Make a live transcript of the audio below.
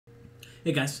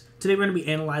Hey guys, today we're going to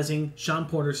be analyzing Shawn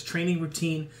Porter's training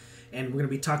routine, and we're going to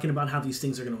be talking about how these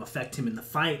things are going to affect him in the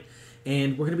fight,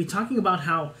 and we're going to be talking about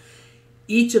how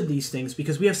each of these things,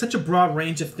 because we have such a broad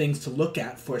range of things to look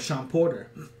at for Shawn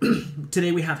Porter.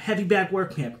 Today we have heavy bag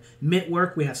work, we have mitt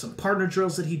work, we have some partner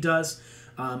drills that he does,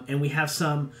 and we have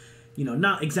some,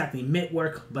 not exactly mitt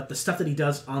work, but the stuff that he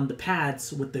does on the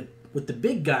pads with the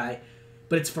big guy,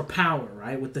 but it's for power,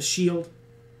 right? With the shield.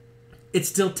 It's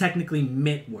still technically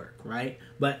mitt work, right?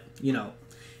 But,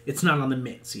 it's not on the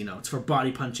mitts, it's for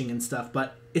body punching and stuff,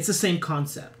 but it's the same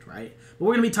concept, right? But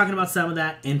we're going to be talking about some of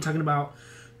that and talking about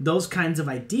those kinds of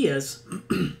ideas.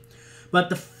 But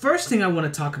the first thing I want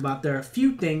to talk about, there are a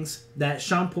few things that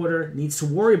Shawn Porter needs to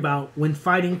worry about when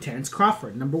fighting Terence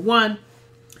Crawford. Number one,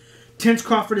 Terence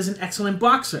Crawford is an excellent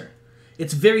boxer.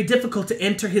 It's very difficult to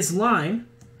enter his line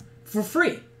for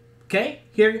free. Okay,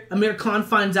 here Amir Khan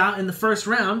finds out in the first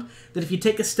round that if you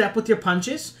take a step with your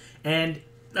punches, and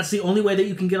that's the only way that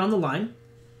you can get on the line,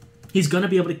 he's going to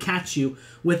be able to catch you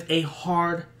with a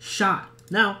hard shot.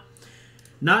 Now,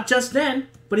 not just then,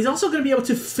 but he's also going to be able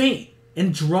to feint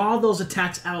and draw those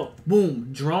attacks out. Boom,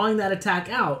 drawing that attack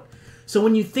out. So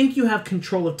when you think you have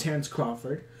control of Terence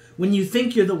Crawford, when you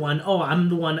think you're the one, oh, I'm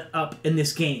the one up in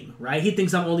this game, right? He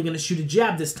thinks I'm only going to shoot a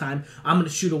jab this time. I'm going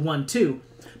to shoot a 1-2.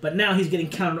 But now he's getting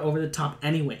countered over the top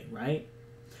anyway, right?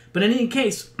 But in any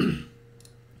case,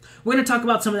 we're going to talk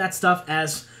about some of that stuff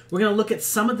as we're going to look at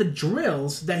some of the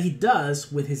drills that he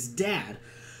does with his dad.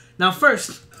 Now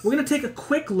first, we're going to take a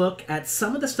quick look at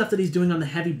some of the stuff that he's doing on the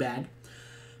heavy bag.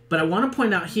 But I want to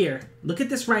point out here, look at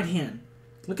this right hand.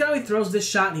 Look at how he throws this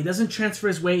shot, and he doesn't transfer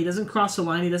his weight, he doesn't cross the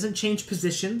line, he doesn't change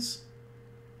positions.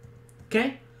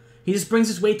 Okay? He just brings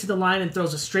his weight to the line and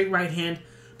throws a straight right hand.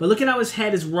 But look at how his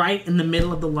head is right in the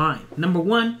middle of the line. Number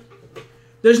one,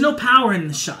 there's no power in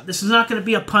the shot. This is not going to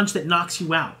be a punch that knocks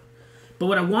you out. But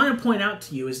what I want to point out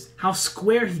to you is how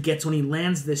square he gets when he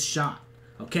lands this shot.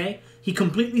 Okay? He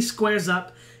completely squares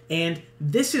up, and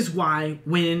this is why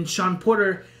when Shawn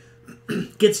Porter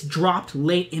gets dropped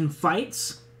late in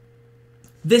fights,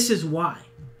 this is why.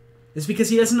 It's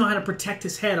because he doesn't know how to protect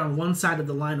his head on one side of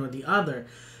the line or the other.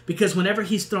 Because whenever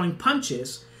he's throwing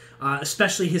punches,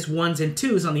 especially his 1s and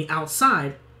 2s on the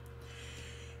outside,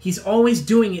 he's always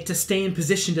doing it to stay in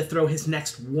position to throw his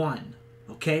next one.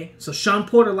 Okay? So Shawn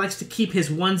Porter likes to keep his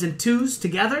 1s and 2s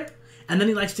together, and then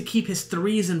he likes to keep his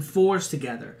 3s and 4s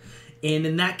together. And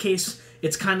in that case,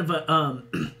 it's kind of a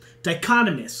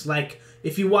dichotomous. Like,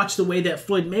 if you watch the way that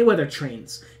Floyd Mayweather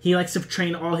trains, he likes to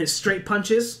train all his straight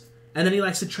punches, and then he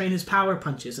likes to train his power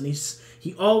punches, and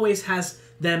he always has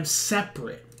them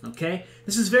separate. Okay?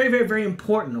 This is very, very, very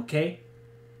important, okay?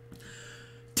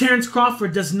 Terence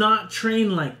Crawford does not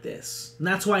train like this. And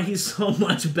that's why he's so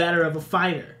much better of a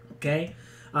fighter, okay?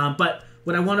 But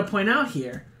what I want to point out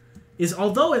here is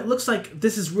although it looks like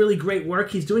this is really great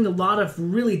work, he's doing a lot of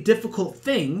really difficult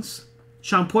things,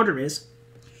 Shawn Porter is,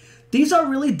 these are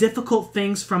really difficult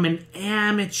things from an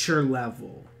amateur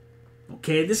level.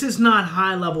 Okay? This is not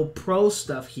high-level pro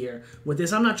stuff here with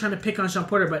this. I'm not trying to pick on Shawn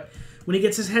Porter, but when he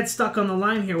gets his head stuck on the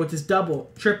line here with his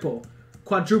double, triple,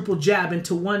 quadruple jab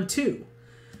into 1-2.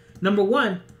 Number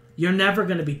one, you're never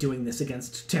going to be doing this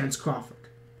against Terence Crawford.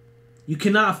 You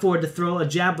cannot afford to throw a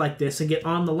jab like this and get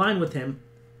on the line with him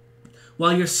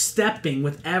while you're stepping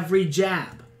with every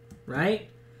jab, right?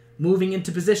 Moving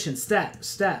into position, step,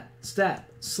 step,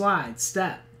 step, slide,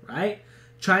 step, right?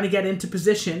 Trying to get into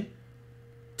position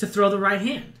to throw the right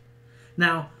hand.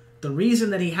 Now, the reason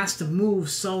that he has to move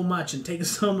so much and take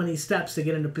so many steps to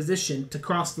get into position to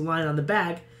cross the line on the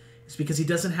bag is because he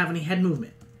doesn't have any head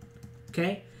movement.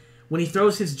 Okay? When he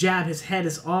throws his jab, his head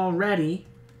is already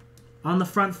on the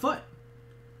front foot.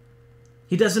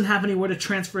 He doesn't have anywhere to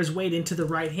transfer his weight into the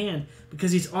right hand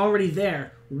because he's already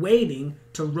there waiting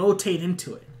to rotate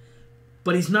into it.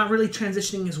 But he's not really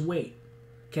transitioning his weight.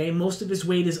 Okay? Most of his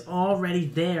weight is already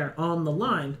there on the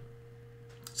line.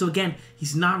 So again,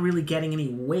 he's not really getting any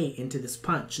weight into this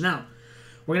punch. Now,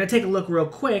 we're going to take a look real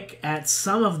quick at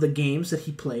some of the games that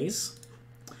he plays.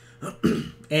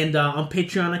 And on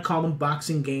Patreon, I call them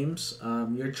boxing games,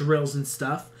 your drills and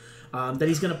stuff, that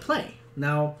he's going to play.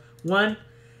 Now, one,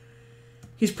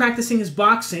 he's practicing his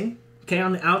boxing, okay,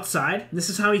 on the outside. This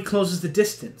is how he closes the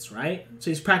distance, right? So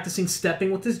he's practicing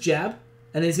stepping with his jab,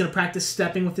 and then he's going to practice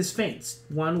stepping with his feints.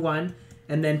 1-1,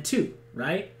 and then 2,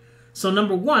 right? So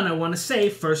number one, I want to say,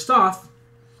 first off,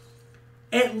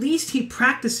 at least he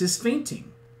practices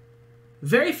feinting.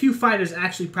 Very few fighters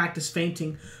actually practice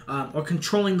feinting or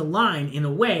controlling the line in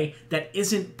a way that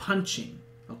isn't punching,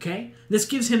 okay? This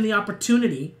gives him the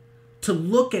opportunity to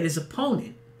look at his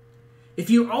opponent. If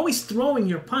you're always throwing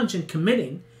your punch and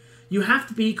committing, You have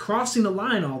to be crossing the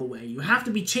line all the way. You have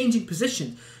to be changing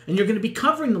position. And you're going to be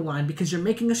covering the line because you're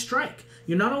making a strike.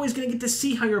 You're not always going to get to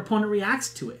see how your opponent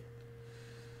reacts to it.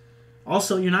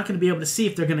 Also, you're not going to be able to see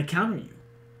if they're going to counter you.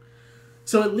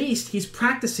 So at least he's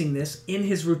practicing this in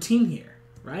his routine here,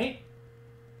 right?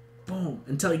 Boom,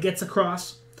 until he gets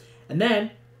across. And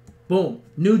then, boom,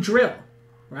 new drill,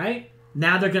 right?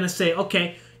 Now they're going to say,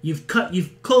 okay, you've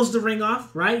closed the ring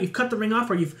off, right? You've cut the ring off,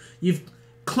 or you've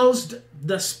closed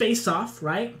the space off,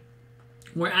 right?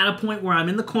 We're at a point where I'm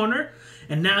in the corner,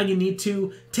 and now you need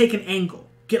to take an angle.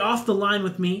 Get off the line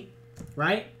with me,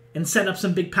 right? And set up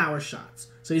some big power shots.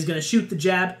 So he's going to shoot the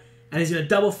jab, and he's going to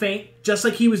double feint, just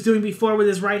like he was doing before with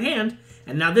his right hand.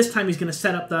 And now this time he's going to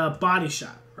set up the body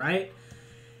shot, right?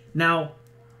 Now,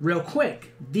 real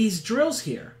quick, these drills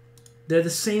here, they're the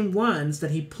same ones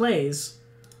that he plays.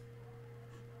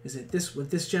 Is it this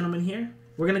with this gentleman here?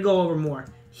 We're going to go over more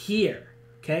here,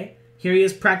 okay? Here he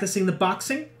is practicing the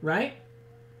boxing, right?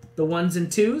 The 1s and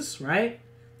 2s, right?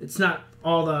 It's not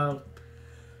all the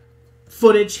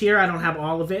footage here. I don't have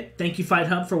all of it. Thank you, Fight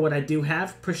Hub, for what I do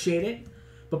have. Appreciate it.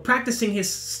 But practicing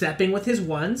his stepping with his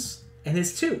 1s and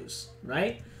his 2s,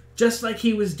 right? Just like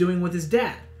he was doing with his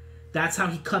dad. That's how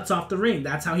he cuts off the ring.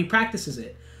 That's how he practices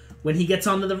it. When he gets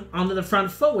onto the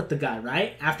front foot with the guy,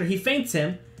 right? After he feints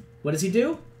him, what does he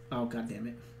do? Oh, God damn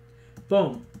it.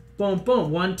 Boom. Boom,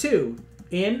 boom. 1, 2.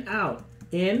 In, out.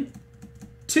 In,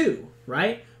 2.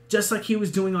 Right? Just like he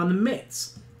was doing on the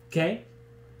mitts. Okay?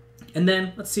 And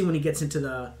then, let's see when he gets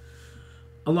into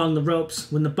along the ropes.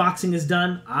 When the boxing is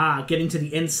done, getting to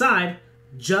the inside,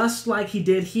 just like he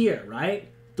did here, right?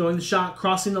 Throwing the shot,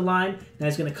 crossing the line. Now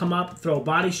he's going to come up, throw a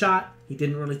body shot. He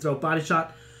didn't really throw a body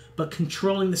shot, but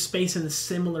controlling the space in a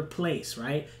similar place,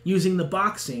 right? Using the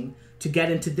boxing to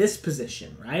get into this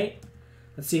position, right?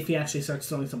 Let's see if he actually starts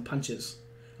throwing some punches.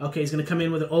 Okay, he's going to come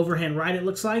in with an overhand right, it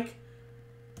looks like.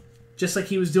 Just like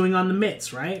he was doing on the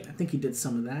mitts, right? I think he did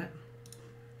some of that.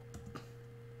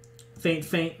 Feint,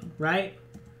 feint, right?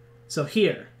 So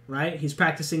here, right? He's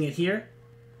practicing it here.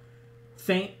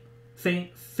 Feint,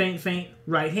 feint, feint, feint,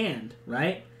 right hand,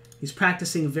 right? He's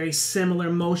practicing a very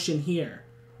similar motion here,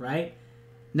 right?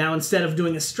 Now, instead of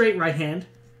doing a straight right hand,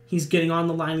 he's getting on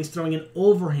the line, he's throwing an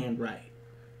overhand right,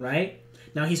 right?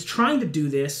 Now, he's trying to do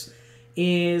this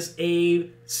is a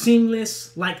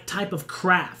seamless-like type of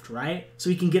craft, right? So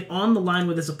he can get on the line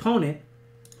with his opponent,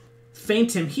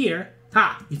 feint him here.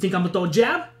 Ha! You think I'm going to throw a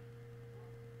jab?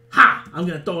 Ha! I'm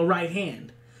going to throw a right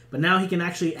hand. But now he can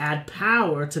actually add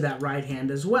power to that right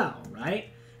hand as well, right?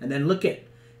 And then look at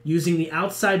using the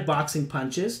outside boxing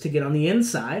punches to get on the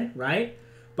inside, right?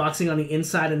 Boxing on the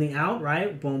inside and the out,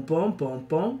 right? Boom, boom, boom,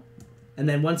 boom. And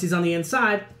then once he's on the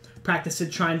inside, practice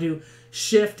it trying to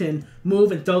shift and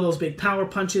move and throw those big power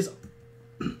punches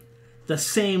the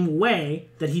same way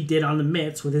that he did on the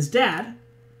mitts with his dad.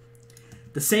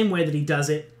 The same way that he does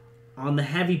it on the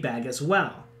heavy bag as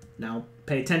well. Now,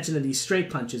 pay attention to these straight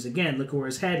punches. Again, look where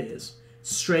his head is.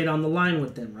 Straight on the line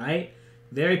with them, right?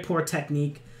 Very poor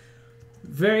technique.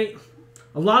 A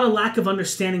lot of lack of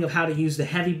understanding of how to use the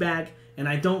heavy bag, and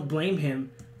I don't blame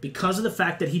him because of the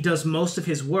fact that he does most of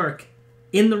his work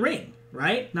in the ring,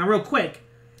 right? Now, real quick,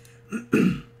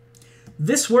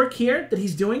 this work here that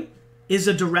he's doing is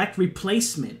a direct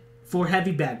replacement for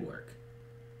heavy bag work.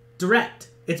 Direct.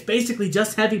 It's basically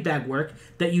just heavy bag work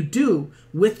that you do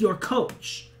with your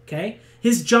coach, okay?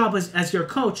 His job as your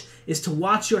coach is to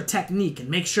watch your technique and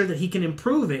make sure that he can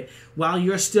improve it while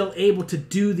you're still able to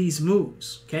do these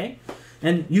moves, okay?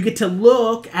 And you get to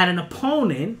look at an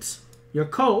opponent, your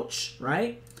coach,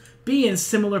 right, be in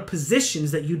similar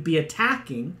positions that you'd be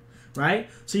attacking, right?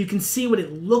 So you can see what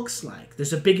it looks like.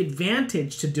 There's a big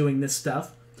advantage to doing this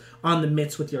stuff on the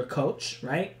mitts with your coach,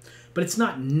 right? But it's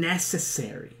not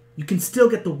necessary. You can still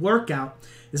get the workout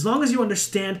as long as you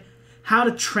understand how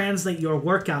to translate your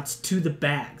workouts to the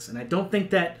bags. And I don't think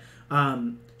that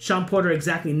Shawn Porter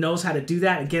exactly knows how to do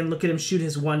that. Again, look at him shoot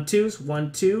his 1-2s.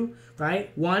 1, 2,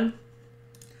 right? 1.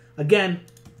 Again,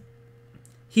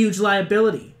 huge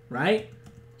liability, right?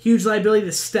 Huge liability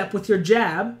to step with your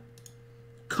jab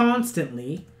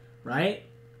constantly, right?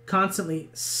 Constantly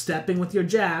stepping with your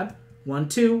jab. 1,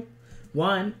 2,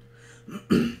 1.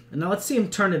 And now let's see him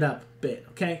turn it up a bit,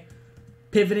 okay?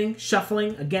 Pivoting,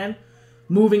 shuffling, again.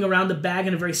 Moving around the bag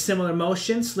in a very similar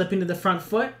motion, slipping to the front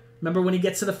foot. Remember when he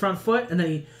gets to the front foot and then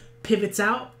he pivots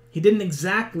out? He didn't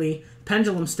exactly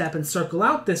pendulum step and circle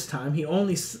out this time. He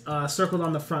only circled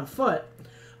on the front foot.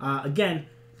 Again,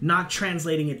 not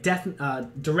translating it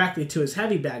directly to his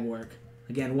heavy bag work.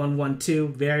 Again, 1, 1, 2,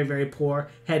 very, very poor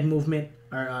head movement,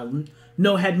 or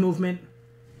no head movement.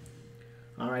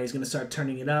 All right, he's going to start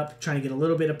turning it up, trying to get a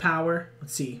little bit of power.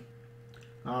 Let's see.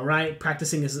 All right,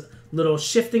 practicing his little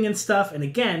shifting and stuff. And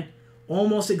again,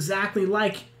 almost exactly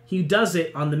like he does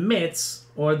it on the mitts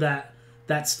or that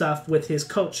stuff with his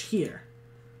coach here.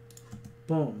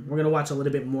 Boom. We're going to watch a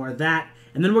little bit more of that.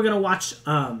 And then we're going to watch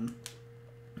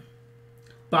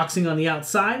boxing on the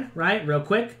outside, right? Real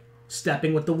quick.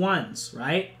 Stepping with the ones,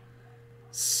 right?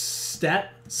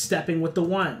 Stepping with the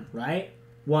one, right?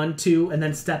 1, 2, and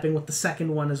then stepping with the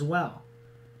second one as well.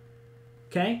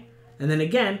 Okay? And then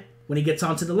again, when he gets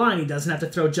onto the line, he doesn't have to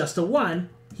throw just a 1.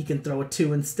 He can throw a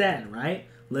 2 instead, right?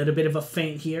 A little bit of a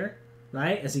feint here,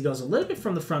 right? As he goes a little bit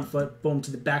from the front foot, boom,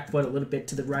 to the back foot, a little bit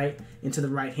to the right, into the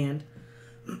right hand.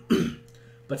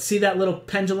 But see that little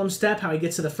pendulum step, how he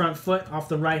gets to the front foot off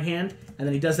the right hand, and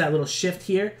then he does that little shift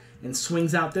here and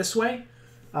swings out this way?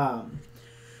 I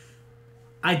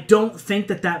don't think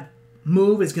that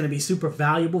move is going to be super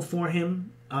valuable for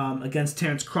him against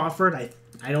Terence Crawford.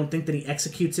 I don't think that he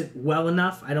executes it well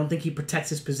enough. I don't think he protects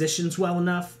his positions well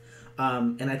enough.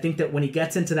 And I think that when he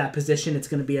gets into that position, it's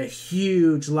going to be a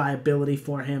huge liability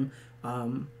for him.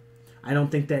 I don't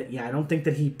think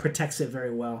that he protects it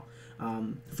very well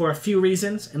for a few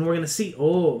reasons. And we're going to see.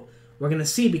 We're going to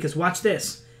see because watch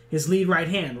this. His lead right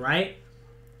hand, right?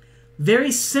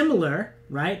 Very similar,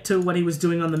 right, to what he was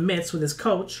doing on the mitts with his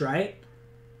coach, right?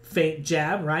 Feint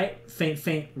jab, right?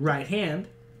 Feint right hand.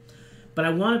 But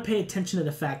I want to pay attention to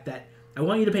the fact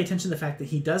that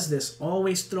he does this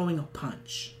always throwing a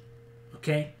punch.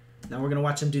 Okay? Now we're going to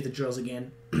watch him do the drills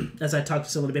again as I talk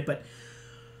just a little bit, but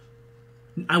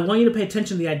I want you to pay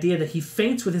attention to the idea that he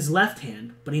feints with his left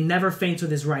hand, but he never feints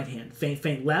with his right hand.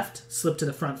 Feint left, slip to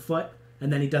the front foot,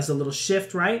 and then he does a little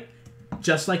shift, right?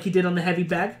 Just like he did on the heavy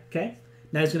bag, okay?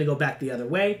 Now he's going to go back the other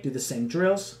way, do the same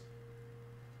drills.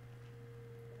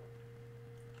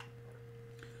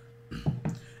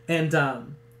 And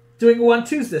doing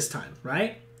 1-2s this time,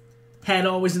 right? Head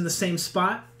always in the same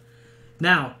spot.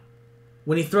 Now,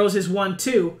 when he throws his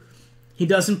 1-2, he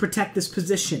doesn't protect this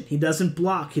position. He doesn't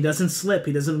block. He doesn't slip.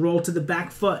 He doesn't roll to the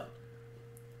back foot.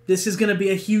 This is going to be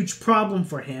a huge problem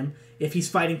for him if he's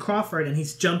fighting Crawford and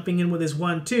he's jumping in with his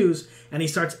 1-2s and he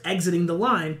starts exiting the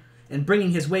line and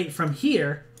bringing his weight from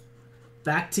here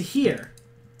back to here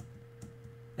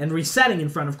and resetting in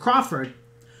front of Crawford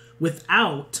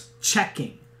without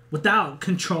checking, without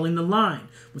controlling the line,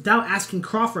 without asking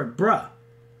Crawford, bruh,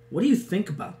 what do you think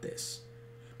about this?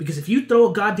 Because if you throw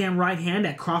a goddamn right hand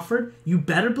at Crawford, you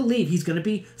better believe he's going to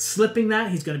be slipping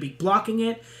that, he's going to be blocking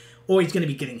it, or he's going to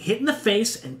be getting hit in the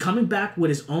face and coming back with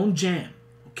his own jam,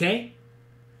 okay?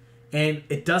 And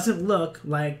it doesn't look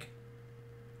like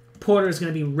Porter is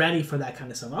going to be ready for that kind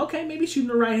of stuff. Okay, maybe shooting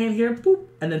the right hand here, boop,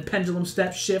 and then pendulum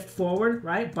step, shift forward,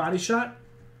 right? Body shot.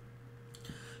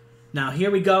 Now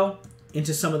here we go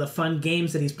into some of the fun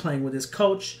games that he's playing with his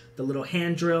coach, the little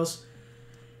hand drills.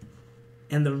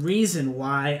 And the reason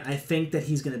why I think that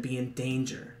he's going to be in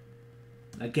danger.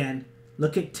 Again,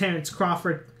 look at Terence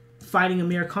Crawford fighting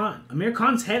Amir Khan. Amir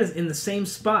Khan's head is in the same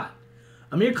spot.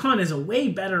 Amir Khan is a way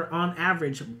better on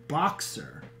average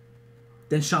boxer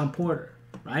than Shawn Porter,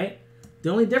 right? The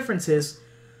only difference is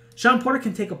Shawn Porter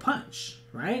can take a punch,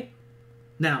 right?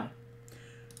 Now,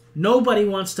 nobody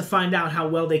wants to find out how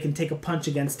well they can take a punch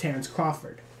against Terence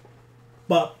Crawford.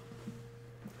 But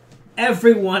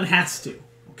everyone has to,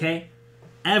 okay?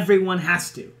 Everyone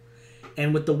has to.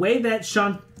 And with the way that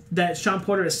Shawn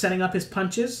Porter is setting up his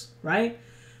punches, right?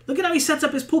 Look at how he sets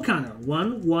up his pull counter.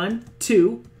 1, 1,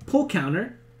 2, pull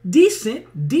counter. Decent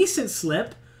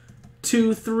slip.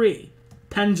 2, 3.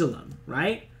 Pendulum,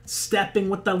 right? Stepping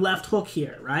with the left hook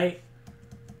here, right?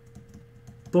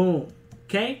 Boom.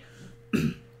 Okay?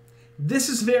 This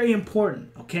is very important,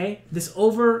 okay? This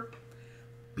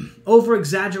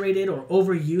over-exaggerated or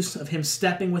overuse of him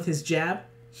stepping with his jab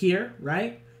here,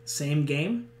 right? Same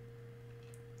game.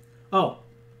 Oh.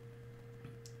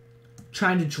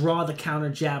 Trying to draw the counter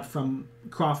jab from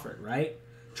Crawford, right?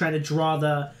 Trying to draw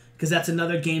the... Because that's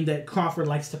another game that Crawford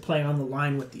likes to play on the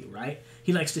line with you, right?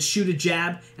 He likes to shoot a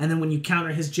jab, and then when you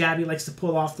counter his jab, he likes to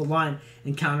pull off the line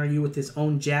and counter you with his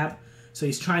own jab. So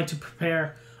he's trying to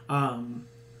prepare him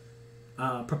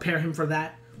for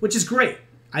that, which is great.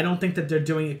 I don't think that they're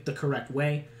doing it the correct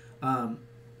way.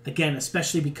 Again,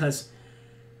 especially because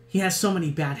he has so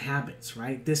many bad habits,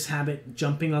 right? This habit,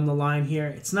 jumping on the line here,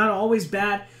 it's not always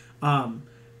bad.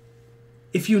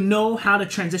 If you know how to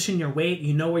transition your weight,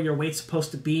 you know where your weight's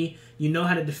supposed to be, you know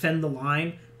how to defend the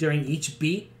line during each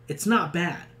beat, it's not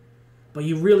bad. But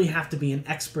you really have to be an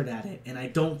expert at it. And I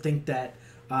don't think that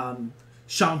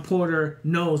Shawn Porter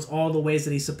knows all the ways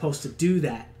that he's supposed to do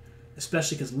that.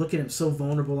 Especially because look at him, so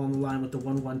vulnerable on the line with the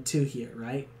 1-1-2 here,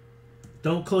 right?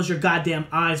 Don't close your goddamn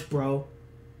eyes, bro.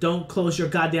 Don't close your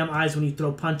goddamn eyes when you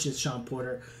throw punches, Shawn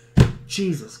Porter.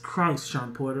 Jesus Christ,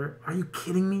 Shawn Porter. Are you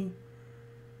kidding me?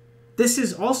 This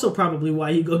is also probably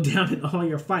why you go down in all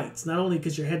your fights. Not only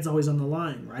because your head's always on the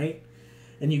line, right?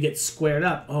 And you get squared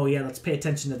up. Oh, yeah, let's pay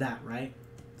attention to that, right?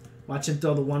 Watch him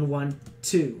throw the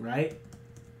 1-1-2, right?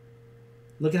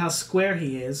 Look at how square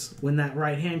he is when that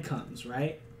right hand comes,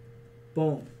 right?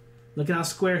 Boom. Look at how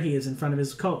square he is in front of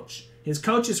his coach. His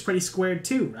coach is pretty squared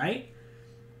too, right?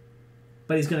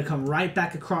 But he's going to come right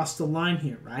back across the line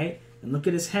here, right? And look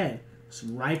at his head. It's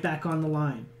right back on the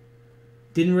line.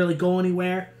 Didn't really go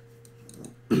anywhere.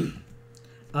 And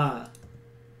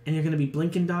you're going to be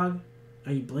blinking, dog?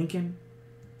 Are you blinking?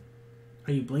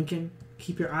 Are you blinking?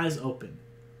 Keep your eyes open.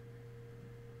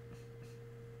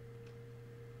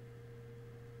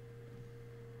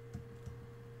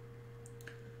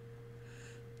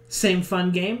 Same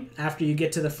fun game after you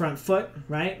get to the front foot,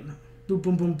 right? Boom,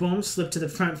 boom, boom, boom. Slip to the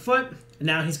front foot. And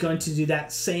now he's going to do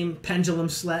that same pendulum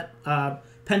step,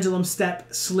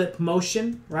 slip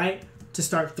motion, right? To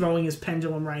start throwing his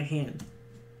pendulum right hand.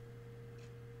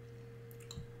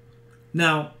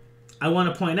 Now, I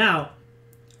want to point out,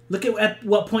 look at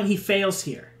what point he fails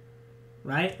here,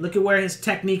 right? Look at where his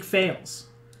technique fails.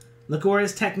 Look at where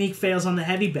his technique fails on the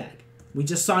heavy bag. We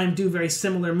just saw him do a very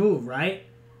similar move, right?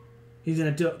 He's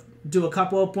going to do a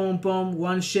couple of boom, boom,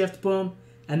 one shift, boom,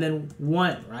 and then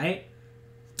one, right?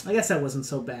 I guess that wasn't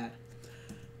so bad.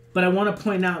 But I want to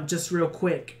point out just real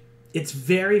quick, it's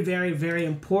very, very, very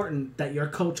important that your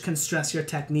coach can stress your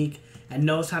technique and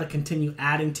knows how to continue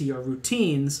adding to your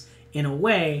routines in a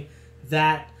way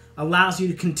that allows you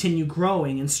to continue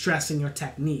growing and stressing your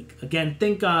technique. Again,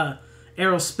 think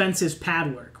Errol Spence's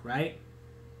pad work, right?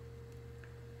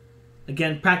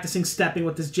 Again, practicing stepping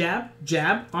with his jab,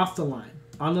 off the line.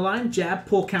 On the line, jab,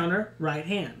 pull counter, right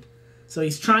hand. So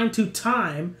he's trying to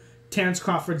time Terence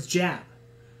Crawford's jab.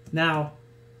 Now,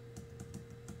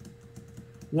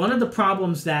 one of the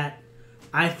problems that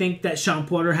I think that Shawn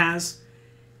Porter has,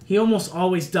 he almost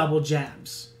always double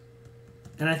jabs.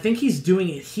 And I think he's doing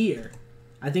it here.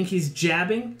 I think he's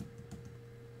jabbing,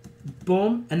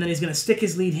 boom, and then he's going to stick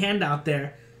his lead hand out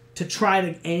there to try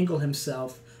to angle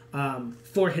himself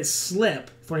for his slip,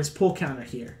 for his pull counter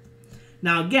here.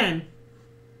 Now, again,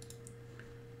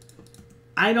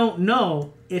 I don't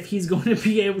know if he's going to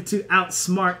be able to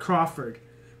outsmart Crawford,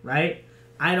 right?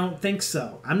 I don't think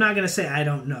so. I'm not going to say I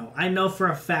don't know. I know for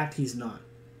a fact he's not.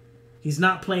 He's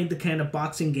not played the kind of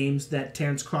boxing games that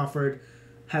Terence Crawford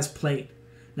has played.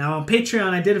 Now, on Patreon,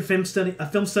 I did a film study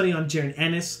on Jaron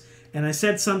Ennis, and I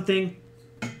said something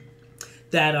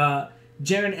that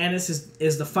Jaron Ennis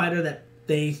is the fighter that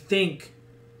they think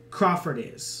Crawford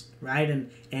is, right?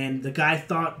 And the guy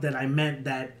thought that I meant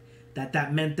that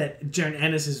meant that Jaron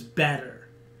Ennis is better.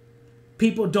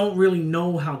 People don't really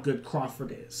know how good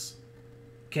Crawford is.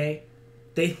 Okay?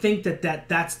 They think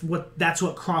that's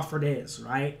what Crawford is,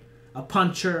 right? A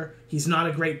puncher. He's not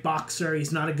a great boxer.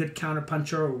 He's not a good counter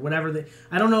puncher or whatever.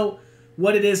 I don't know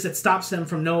what it is that stops them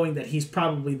from knowing that he's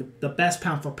probably the best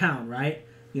pound for pound, right?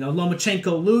 You know,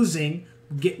 Lomachenko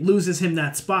loses him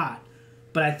that spot.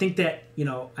 But I think that, I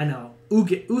know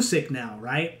Usyk now,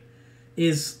 right,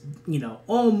 is,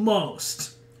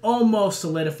 almost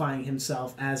solidifying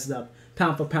himself as the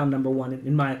pound for pound number one,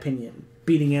 in my opinion,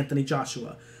 beating Anthony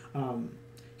Joshua.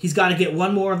 He's got to get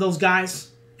one more of those guys.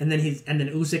 And then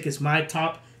Usyk is my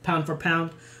top pound for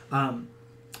pound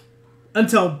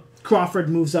until Crawford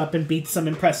moves up and beats some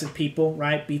impressive people,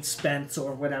 right? Beats Spence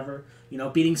or whatever,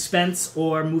 beating Spence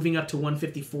or moving up to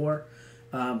 154.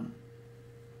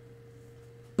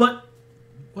 But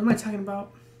what am I talking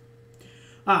about?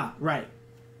 Right,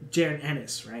 Jaron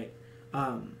Ennis, right?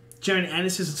 Jaron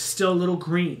Ennis is still a little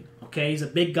green. Okay, he's a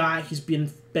big guy. He's been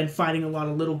fighting a lot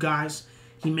of little guys.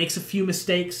 He makes a few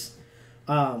mistakes.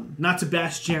 Not to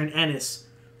bash Jaron Ennis,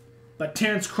 but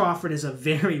Terence Crawford is a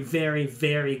very, very,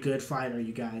 very good fighter,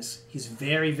 you guys. He's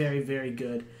very, very, very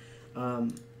good.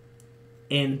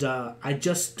 And I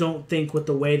just don't think with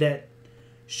the way that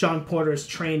Shawn Porter is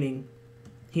training,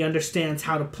 he understands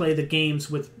how to play the games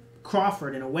with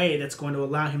Crawford in a way that's going to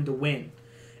allow him to win.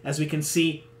 As we can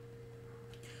see,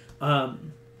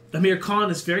 Amir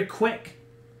Khan is very quick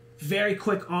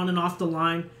on and off the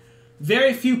line.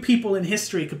 Very few people in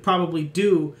history could probably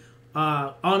do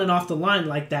on and off the line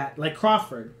like that, like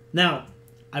Crawford. Now,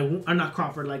 I'm not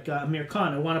Crawford, like Amir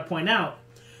Khan. I want to point out,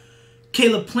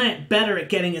 Caleb Plant better at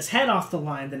getting his head off the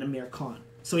line than Amir Khan.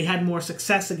 So he had more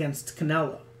success against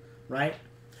Canelo, right?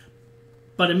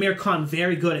 But Amir Khan,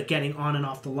 very good at getting on and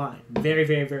off the line. Very,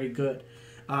 very, very good.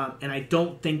 And I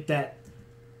don't think that,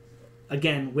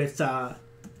 again, with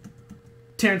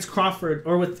Terence Crawford,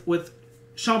 or with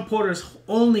Shawn Porter's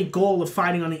only goal of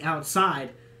fighting on the outside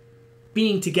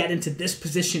being to get into this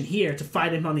position here to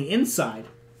fight him on the inside,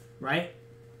 right?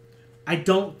 I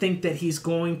don't think that he's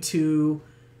going to...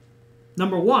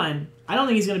 Number one, I don't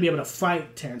think he's going to be able to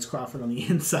fight Terence Crawford on the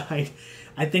inside.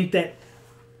 I think that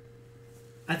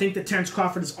Terence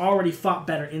Crawford has already fought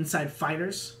better inside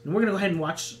fighters. And we're going to go ahead and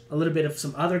watch a little bit of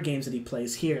some other games that he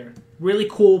plays here. Really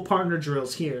cool partner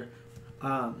drills here.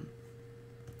 But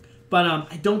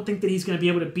I don't think that he's going to be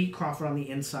able to beat Crawford on the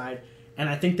inside. And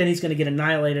I think that he's going to get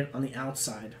annihilated on the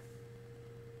outside.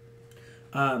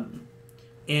 I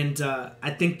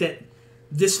think that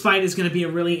this fight is going to be a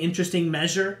really interesting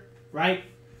measure, right?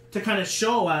 To kind of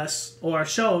show us, or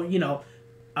show,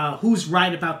 who's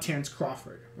right about Terence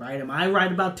Crawford, right? Am I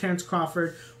right about Terence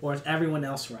Crawford, or is everyone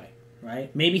else right,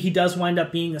 right? Maybe he does wind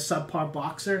up being a subpar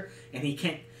boxer, and he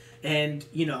can't, and,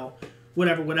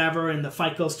 whatever, and the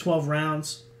fight goes 12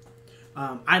 rounds.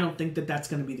 I don't think that that's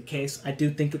going to be the case. I do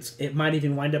think it might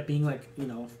even wind up being like,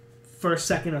 first,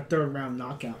 second, or third round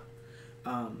knockout.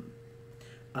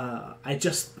 I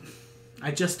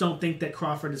just don't think that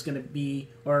Crawford is going to be,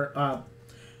 or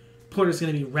Porter's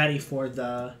going to be ready for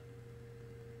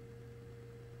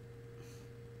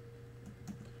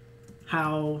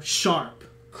how sharp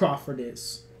Crawford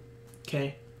is.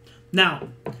 Okay? Now,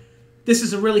 this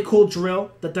is a really cool drill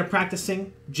that they're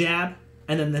practicing. Jab,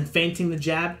 and then feinting the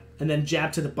jab, and then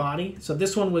jab to the body. So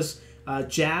this one was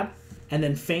jab, and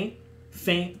then feint,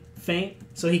 feint, feint,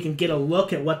 so he can get a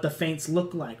look at what the feints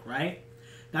look like, right?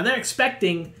 Now they're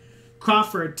expecting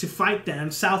Crawford to fight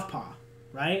them southpaw,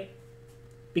 right?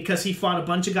 Because he fought a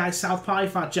bunch of guys southpaw. He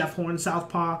fought Jeff Horn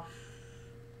southpaw.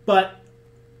 But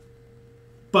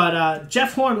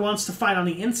Jeff Horn wants to fight on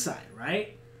the inside,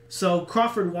 right? So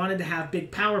Crawford wanted to have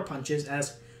big power punches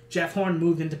as Jeff Horn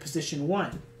moved into position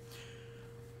 1.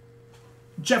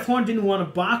 Jeff Horn didn't want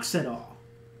to box at all.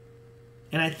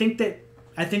 And I think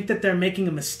that they're making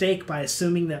a mistake by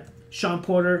assuming that Shawn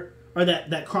Porter, or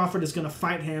that Crawford is going to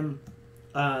fight him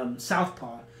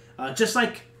southpaw. Just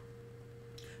like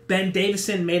Ben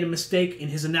Davison made a mistake in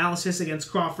his analysis against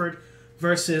Crawford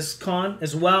versus Khan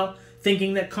as well,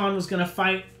 thinking that Khan was going to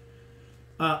fight,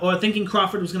 or thinking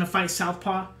Crawford was going to fight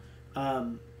southpaw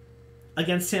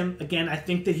against him. Again, I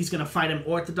think that he's going to fight him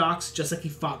orthodox, just like he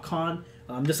fought Khan.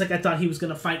 Just like I thought he was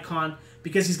going to fight Khan,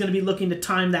 because he's going to be looking to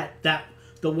time the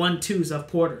 1-2s of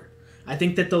Porter. I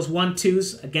think that those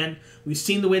 1-2s, again, we've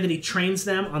seen the way that he trains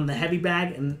them on the heavy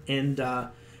bag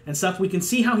and stuff. We can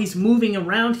see how he's moving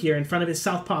around here in front of his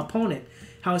southpaw opponent,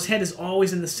 how his head is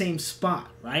always in the same spot,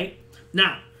 right?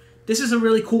 Now, this is a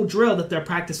really cool drill that they're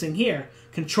practicing here,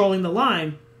 controlling the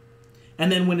line,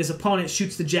 and then when his opponent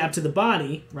shoots the jab to the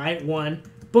body, right, 1,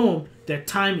 boom, they're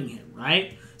timing him,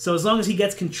 right? So as long as he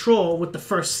gets control with the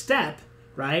first step,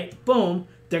 right, boom,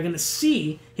 they're going to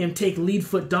see him take lead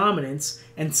foot dominance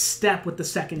and step with the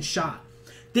second shot.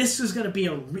 This is going to be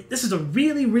this is a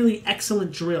really, really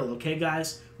excellent drill, okay,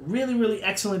 guys? Really, really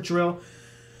excellent drill.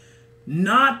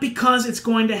 Not because it's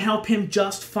going to help him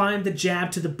just find the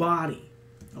jab to the body,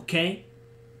 okay?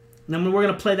 And then we're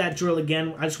going to play that drill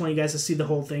again. I just want you guys to see the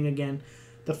whole thing again.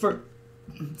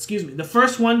 The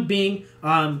first one being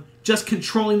just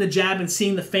controlling the jab and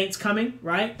seeing the feints coming,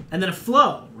 right? And then a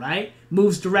flow, right?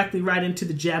 Moves directly right into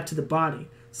the jab to the body.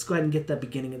 Let's go ahead and get the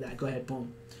beginning of that. Go ahead,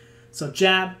 boom. So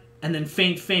jab, and then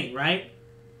feint, feint, right?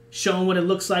 Showing what it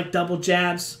looks like, double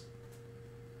jabs.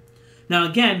 Now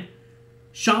again,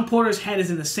 Shawn Porter's head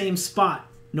is in the same spot,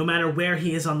 no matter where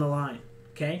he is on the line,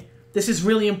 okay? This is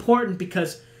really important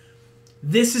because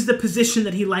this is the position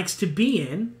that he likes to be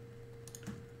in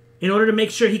order to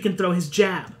make sure he can throw his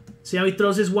jab. See how he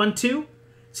throws his 1-2?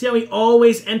 See how he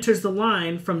always enters the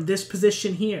line from this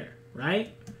position here,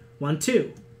 right?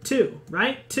 1-2, 2,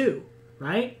 right? 2,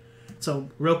 right? So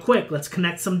real quick, let's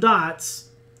connect some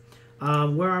dots.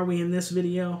 Where are we in this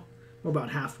video? We're about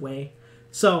halfway.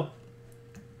 So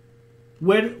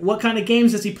what kind of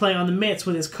games does he play on the mitts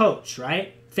with his coach,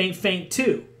 right? Feint, feint,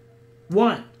 2,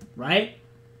 1, right?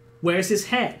 Where's his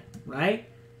head, right?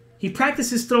 He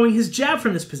practices throwing his jab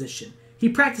from this position. He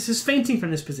practices feinting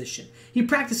from this position. He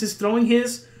practices throwing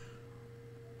his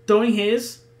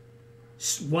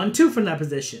 1-2 from that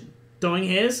position. Throwing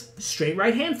his straight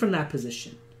right hand from that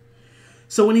position.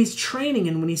 So when he's training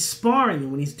and when he's sparring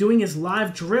and when he's doing his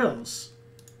live drills,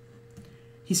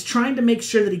 he's trying to make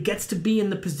sure that he gets to be in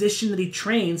the position that he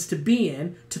trains to be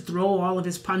in to throw all of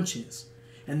his punches.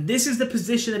 And this is the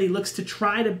position that he looks to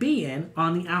try to be in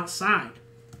on the outside.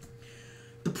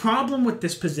 The problem with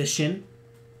this position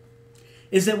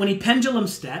is that when he pendulum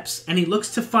steps and he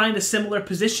looks to find a similar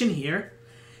position here,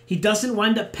 he doesn't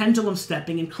wind up pendulum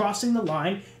stepping and crossing the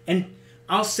line and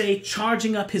I'll say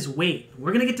charging up his weight.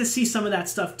 We're going to get to see some of that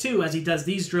stuff too as he does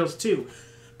these drills too.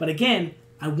 But again,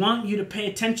 I want you to pay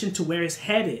attention to where his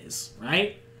head is,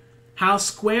 right? How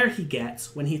square he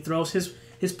gets when he throws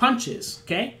his punches,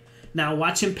 okay? Now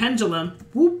watch him pendulum.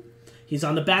 Whoop. He's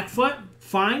on the back foot,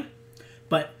 fine.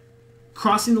 But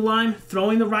crossing the line,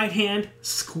 throwing the right hand,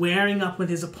 squaring up with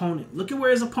his opponent. Look at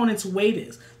where his opponent's weight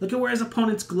is. Look at where his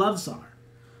opponent's gloves are,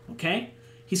 okay?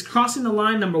 He's crossing the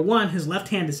line. Number one, his left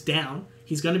hand is down.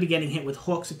 He's going to be getting hit with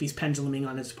hooks if he's penduluming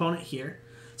on his opponent here.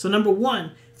 So number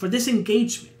one, for this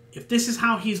engagement, if this is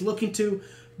how he's looking to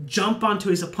jump onto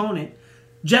his opponent,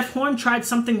 Jeff Horn tried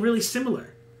something really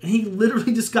similar, and he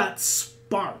literally just got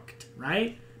sparked,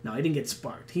 right? No, he didn't get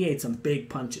sparked. He ate some big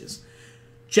punches.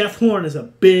 Jeff Horn is a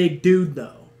big dude,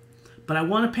 though. But I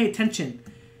want to pay attention.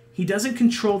 He doesn't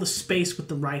control the space with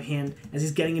the right hand as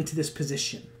he's getting into this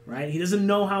position, right? He doesn't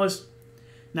know how his...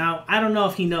 Now, I don't know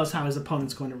if he knows how his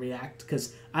opponent's going to react,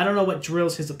 because I don't know what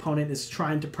drills his opponent is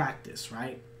trying to practice,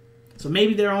 right? So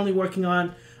maybe they're only working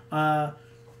on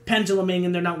penduluming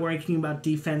and they're not worrying about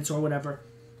defense or whatever.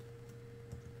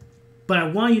 But I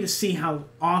want you to see how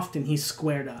often he's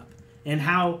squared up and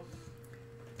how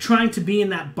trying to be in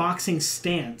that boxing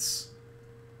stance,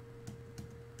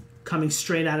 coming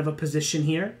straight out of a position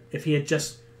here, if he had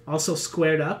just also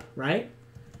squared up, right?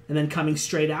 And then coming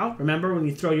straight out. Remember when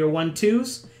you throw your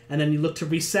 1-2s and then you look to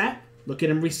reset? Look at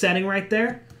him resetting right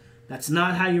there. That's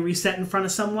not how you reset in front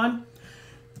of someone.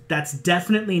 That's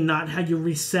definitely not how you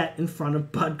reset in front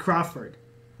of Bud Crawford.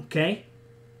 Okay?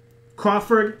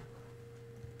 Crawford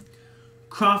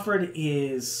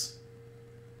is...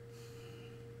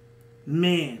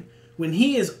 Man, when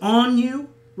he is on you,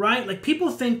 right? Like people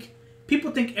think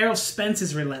Errol Spence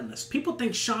is relentless. People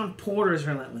think Shawn Porter is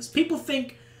relentless. People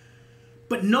think...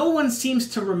 But no one seems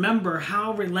to remember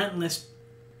how relentless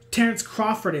Terence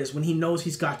Crawford is when he knows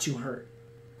he's got you hurt.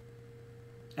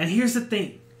 And here's the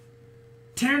thing.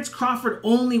 Terence Crawford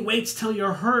only waits till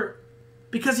you're hurt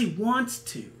because he wants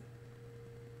to.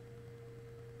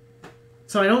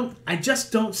 So I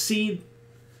just don't see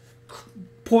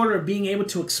Porter being able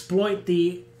to exploit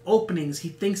the openings he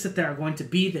thinks that there are going to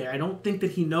be there. I don't think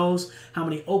that he knows how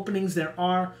many openings there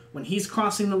are when he's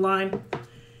crossing the line.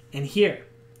 And here,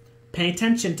 pay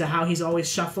attention to how he's always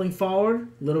shuffling forward.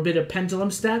 A little bit of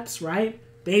pendulum steps, right?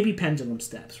 Baby pendulum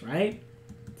steps, right?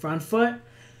 Front foot.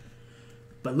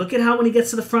 But look at how when he gets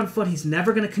to the front foot, he's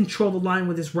never going to control the line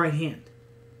with his right hand.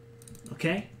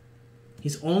 Okay?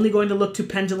 He's only going to look to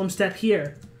pendulum step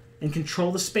here and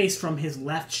control the space from his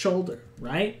left shoulder,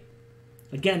 right?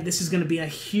 Again, this is going to be a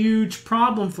huge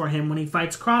problem for him when he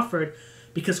fights Crawford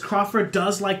because Crawford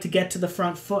does like to get to the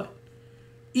front foot.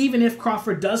 Even if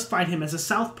Crawford does fight him as a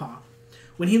southpaw,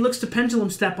 when he looks to pendulum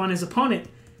step on his opponent,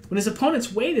 when his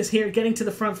opponent's weight is here getting to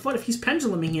the front foot, if he's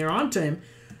penduluming here onto him,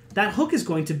 that hook is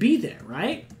going to be there,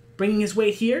 right? Bringing his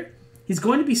weight here, he's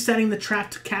going to be setting the trap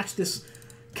to catch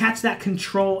that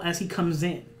control as he comes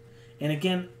in. And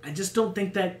again, I just don't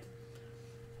think that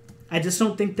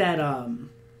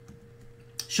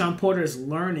Shawn Porter is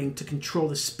learning to control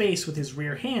the space with his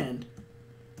rear hand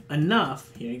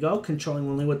enough. Here you go, controlling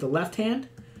only with the left hand.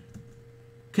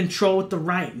 Control with the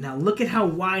right. Now look at how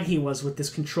wide he was with this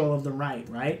control of the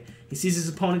right? He sees his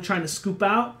opponent trying to scoop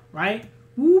out, right?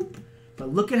 Whoop.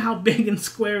 But look at how big and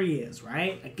square he is,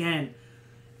 right? Again,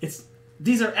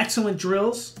 these are excellent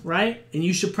drills, right? And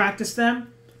you should practice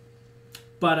them.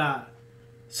 But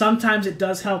sometimes it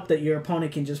does help that your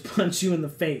opponent can just punch you in the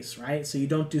face, right? So you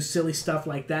don't do silly stuff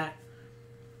like that.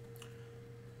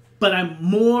 But I'm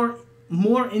more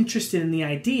interested in the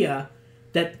idea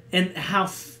that and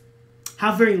how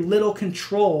very little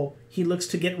control he looks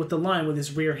to get with the line with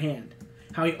his rear hand.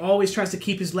 How he always tries to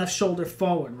keep his left shoulder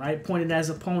forward, right? Pointed at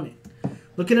his opponent.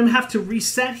 Look at him have to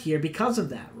reset here because of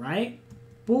that, right?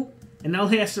 Boop. And now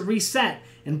he has to reset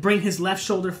and bring his left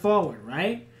shoulder forward,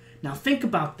 right? Now think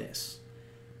about this.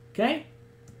 Okay?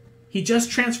 He just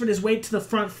transferred his weight to the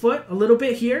front foot a little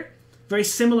bit here. Very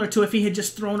similar to if he had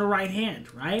just thrown a right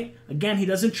hand, right? Again, he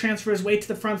doesn't transfer his weight to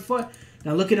the front foot.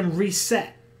 Now look at him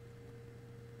reset.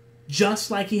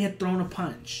 Just like he had thrown a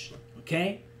punch.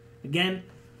 Okay? Again,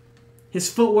 his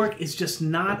footwork is just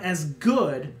not as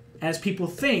good as people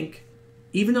think,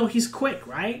 even though he's quick,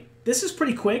 right? This is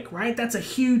pretty quick, right? That's a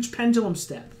huge pendulum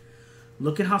step.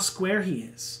 Look at how square he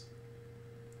is.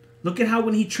 Look at how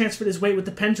when he transferred his weight with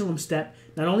the pendulum step,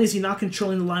 not only is he not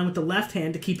controlling the line with the left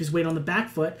hand to keep his weight on the back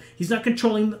foot, he's not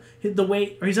controlling the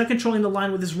weight, or he's not controlling the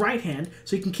line with his right hand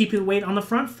so he can keep his weight on the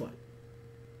front foot.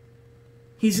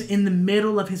 He's in the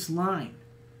middle of his line.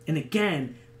 And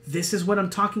again, this is what I'm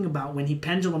talking about when he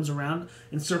pendulums around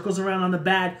and circles around on the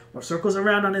bad or circles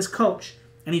around on his coach.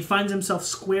 and he finds himself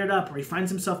squared up, or he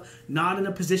finds himself not in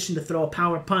a position to throw a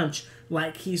power punch,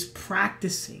 like he's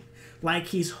practicing, like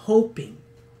he's hoping,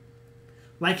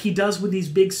 like he does with these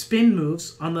big spin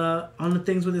moves on the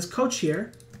things with his coach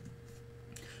here,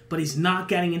 but he's not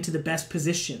getting into the best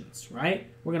positions, right?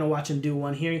 We're going to watch him do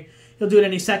one here. He'll do it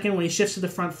any second. When he shifts to the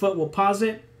front foot, we'll pause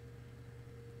it.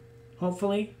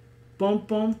 Hopefully. Boom,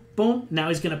 boom, boom. Now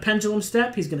he's going to pendulum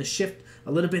step. He's going to shift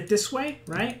a little bit this way,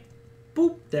 right?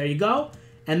 Boop. There you go.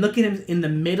 And look at him in the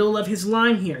middle of his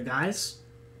line here, guys.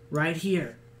 Right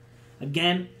here.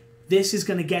 Again, this is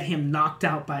going to get him knocked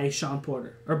out by Shawn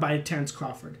Porter, or by Terence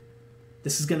Crawford.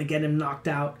 This is going to get him knocked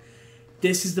out.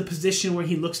 This is the position where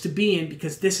he looks to be in,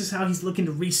 because this is how he's looking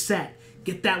to reset.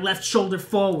 Get that left shoulder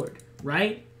forward,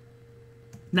 right?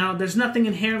 Now, there's nothing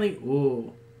inherently...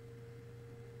 Ooh.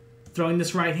 Throwing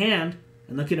this right hand,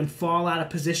 and look at him fall out of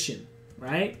position,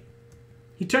 right?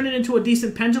 He turned it into a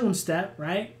decent pendulum step,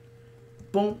 right?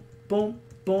 Boom, boom,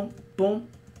 boom, boom.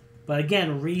 But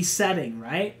again, resetting,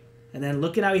 right? And then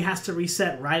look at how he has to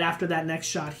reset right after that next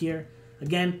shot here.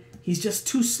 Again, he's just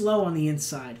too slow on the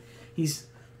inside. He's,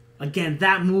 again,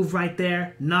 that move right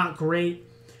there, not great.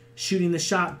 Shooting the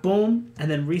shot, boom, and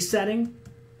then resetting,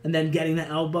 and then getting the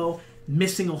elbow,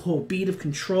 missing a whole beat of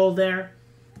control there.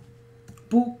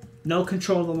 Boop, no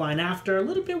control of the line after. A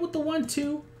little bit with the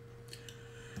 1-2.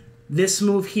 This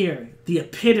move here, the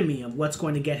epitome of what's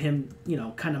going to get him, you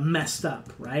know, kind of messed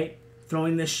up, right?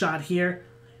 Throwing this shot here.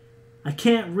 I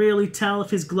can't really tell if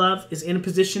his glove is in a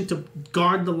position to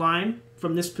guard the line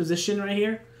from this position right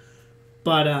here.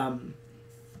 But,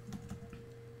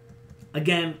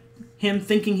 again, him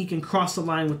thinking he can cross the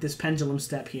line with this pendulum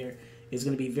step here is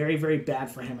going to be very, very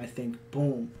bad for him, I think.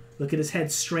 Boom. Look at his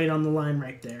head straight on the line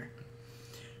right there.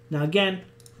 Now, again,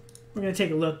 we're going to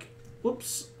take a look,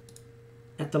 whoops,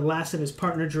 at the last of his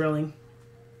partner drilling.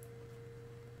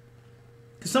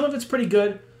 Because some of it's pretty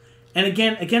good. And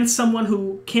again, against someone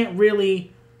who can't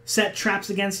really set traps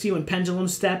against you and pendulum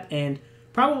step, and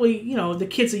probably, you know, the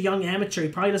kid's a young amateur. He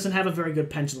probably doesn't have a very good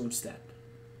pendulum step.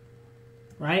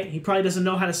 Right? He probably doesn't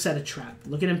know how to set a trap.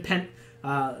 Look at him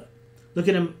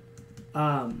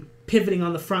pivoting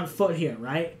on the front foot here,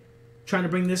 right? Trying to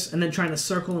bring this and then trying to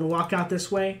circle and walk out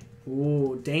this way.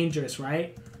 Ooh, dangerous,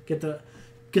 right? Get the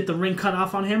ring cut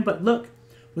off on him. But look,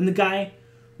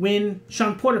 when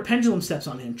Shawn Porter pendulum steps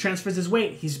on him, transfers his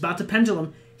weight, he's about to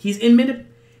pendulum. He's in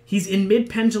mid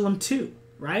pendulum too,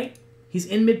 right? He's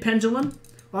in mid pendulum.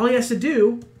 All he has to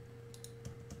do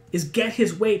is get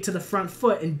his weight to the front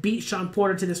foot and beat Shawn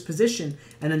Porter to this position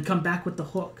and then come back with the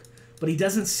hook. But he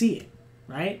doesn't see it,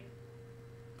 right?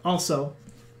 Also,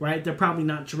 right, they're probably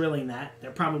not drilling that. They're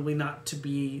probably not to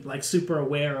be, like, super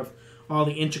aware of all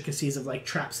the intricacies of, like,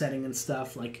 trap setting and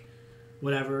stuff, like,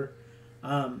 whatever.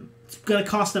 It's going to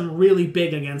cost them really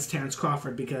big against Terence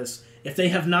Crawford, because if they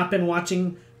have not been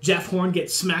watching Jeff Horn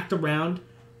get smacked around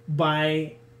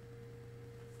by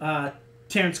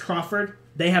Terence Crawford,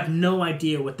 they have no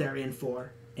idea what they're in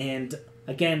for. And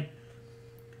again,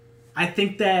 I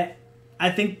think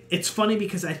it's funny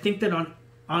because I think that on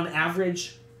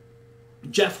average,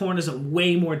 Jeff Horn is a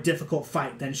way more difficult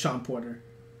fight than Shawn Porter.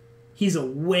 He's a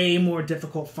way more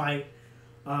difficult fight.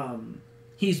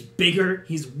 He's bigger.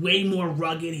 He's way more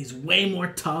rugged. He's way more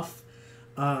tough.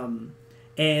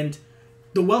 And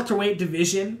the welterweight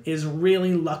division is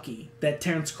really lucky that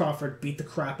Terence Crawford beat the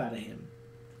crap out of him.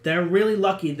 They're really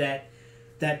lucky that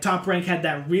Top Rank had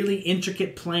that really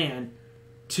intricate plan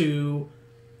to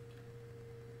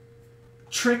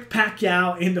trick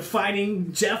Pacquiao into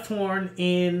fighting Jeff Horn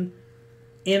in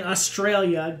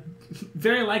Australia,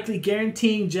 very likely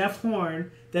guaranteeing Jeff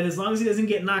Horn that as long as he doesn't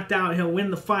get knocked out, he'll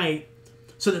win the fight,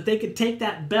 so that they could take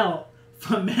that belt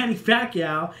from Manny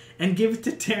Pacquiao and give it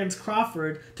to Terence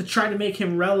Crawford to try to make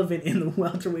him relevant in the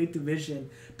welterweight division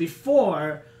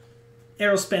before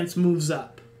Errol Spence moves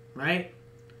up, right?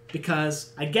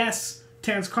 Because I guess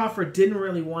Terence Crawford didn't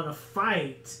really want to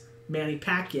fight Manny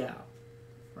Pacquiao,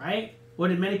 right? Or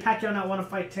did Manny Pacquiao not want to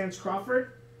fight Terence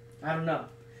Crawford? I don't know.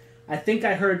 I think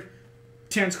I heard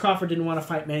Terence Crawford didn't want to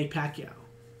fight Manny Pacquiao.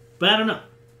 But I don't know.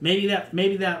 Maybe that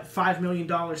 $5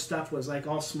 million stuff was like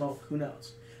all smoke. Who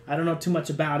knows? I don't know too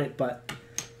much about it, but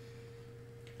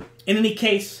in any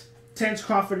case, Terence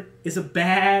Crawford is a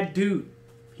bad dude.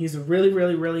 He's a really,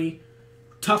 really, really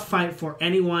tough fight for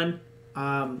anyone,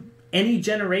 any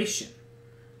generation.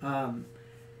 That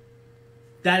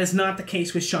is not the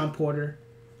case with Shawn Porter.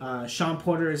 Shawn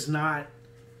Porter is not...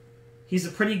 He's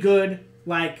a pretty good,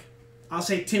 like, I'll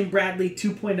say Tim Bradley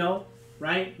 2.0,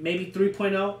 right? Maybe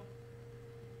 3.0.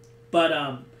 But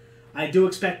I do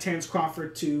expect Terence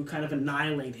Crawford to kind of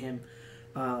annihilate him.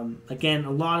 Again,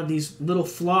 a lot of these little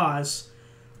flaws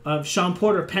of Shawn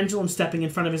Porter pendulum stepping in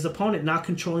front of his opponent, not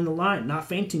controlling the line, not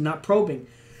feinting, not probing.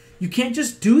 You can't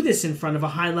just do this in front of a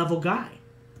high-level guy,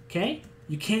 okay?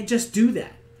 You can't just do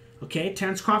that, okay?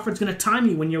 Terence Crawford's going to time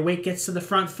you when your weight gets to the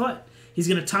front foot. He's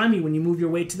going to time you when you move your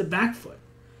weight to the back foot.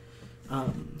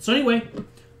 So anyway,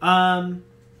 a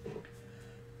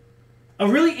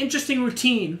really interesting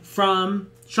routine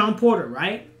from Shawn Porter,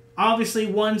 right? Obviously,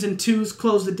 1s and 2s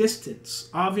close the distance.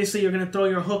 Obviously, you're going to throw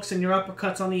your hooks and your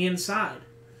uppercuts on the inside.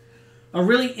 A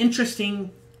really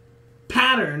interesting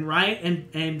pattern, right?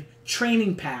 And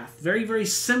training path. Very, very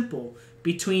simple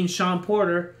between Shawn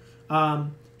Porter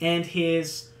and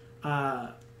his,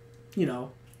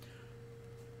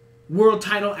 world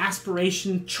title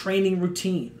aspiration training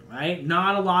routine, right?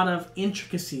 Not a lot of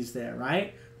intricacies there,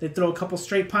 right? They throw a couple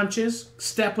straight punches,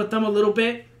 step with them a little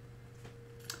bit.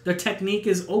 Their technique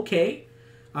is okay.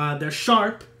 They're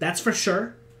sharp, that's for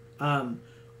sure.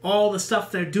 All the stuff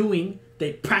they're doing,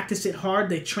 they practice it hard,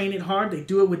 they train it hard, they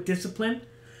do it with discipline.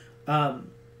 But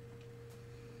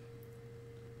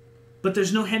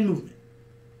there's no head movement.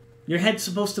 Your head's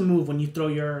supposed to move when you throw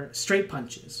your straight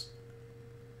punches.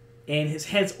 And his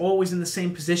head's always in the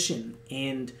same position.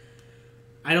 And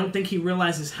I don't think he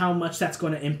realizes how much that's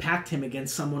going to impact him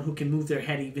against someone who can move their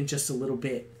head even just a little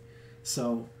bit.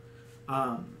 So,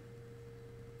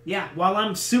 yeah, while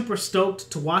I'm super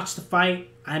stoked to watch the fight,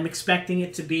 I'm expecting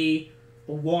it to be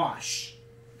a wash.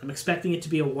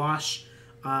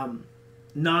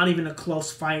 Not even a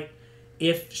close fight.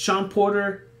 If Shawn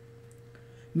Porter...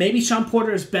 Maybe Shawn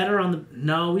Porter is better on the...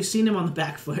 No, we've seen him on the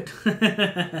back foot.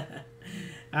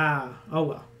 Oh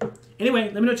well. Anyway,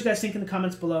 let me know what you guys think in the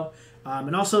comments below.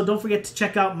 And also, don't forget to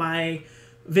check out my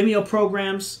Vimeo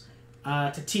programs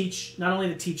to teach, not only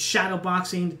to teach shadow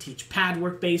boxing, to teach pad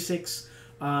work basics,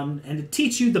 and to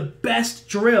teach you the best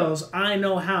drills I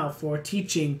know how for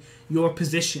teaching your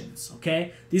positions,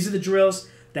 okay? These are the drills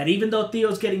that even though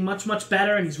Theo's getting much, much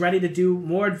better and he's ready to do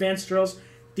more advanced drills,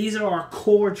 these are our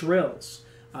core drills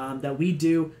that we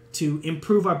do to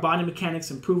improve our body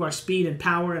mechanics, improve our speed and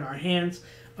power in our hands,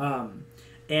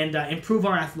 and improve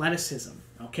our athleticism,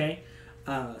 okay?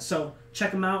 So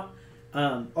check them out.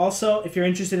 Also, if you're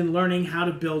interested in learning how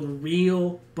to build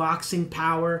real boxing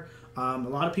power, a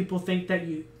lot of people think that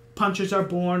punchers are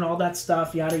born, all that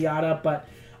stuff, yada yada, but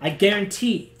I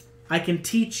guarantee I can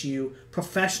teach you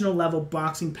professional level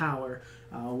boxing power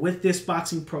with this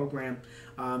boxing program.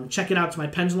 Check it out. It's my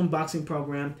Pendulum Boxing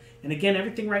program. And again,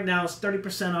 everything right now is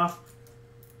 30% off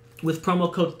with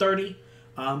promo code 30.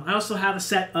 I also have a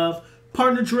set of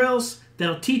partner drills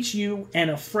that'll teach you and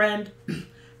a friend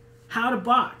how to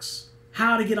box,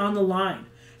 how to get on the line,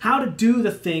 how to do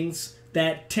the things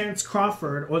that Terence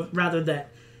Crawford, or rather that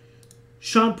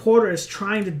Shawn Porter is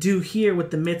trying to do here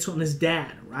with the mitts on his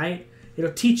dad, right?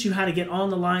 It'll teach you how to get on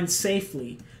the line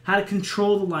safely, how to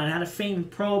control the line, how to feint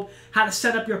and probe, how to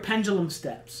set up your pendulum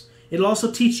steps. It'll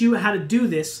also teach you how to do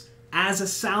this as a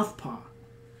southpaw.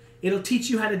 It'll teach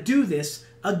you how to do this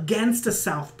against a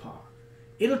southpaw.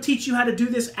 It'll teach you how to do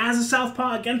this as a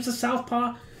southpaw against a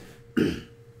southpaw.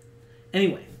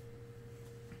 Anyway.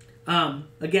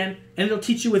 Again, and it'll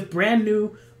teach you with brand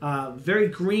new, very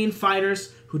green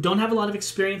fighters who don't have a lot of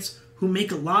experience, who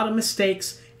make a lot of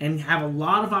mistakes, and have a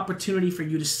lot of opportunity for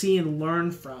you to see and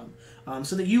learn from,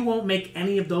 so that you won't make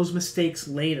any of those mistakes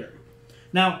later.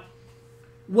 Now,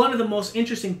 one of the most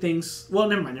interesting things... Well,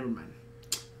 never mind.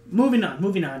 Moving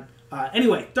on.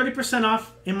 Anyway, 30%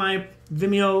 off in my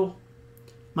Vimeo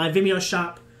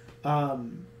shop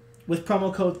with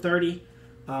promo code 30.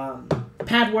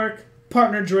 Pad work,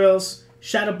 partner drills,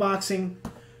 shadow boxing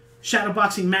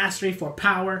mastery for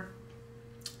power.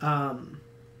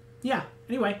 Yeah,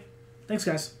 anyway, thanks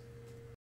guys.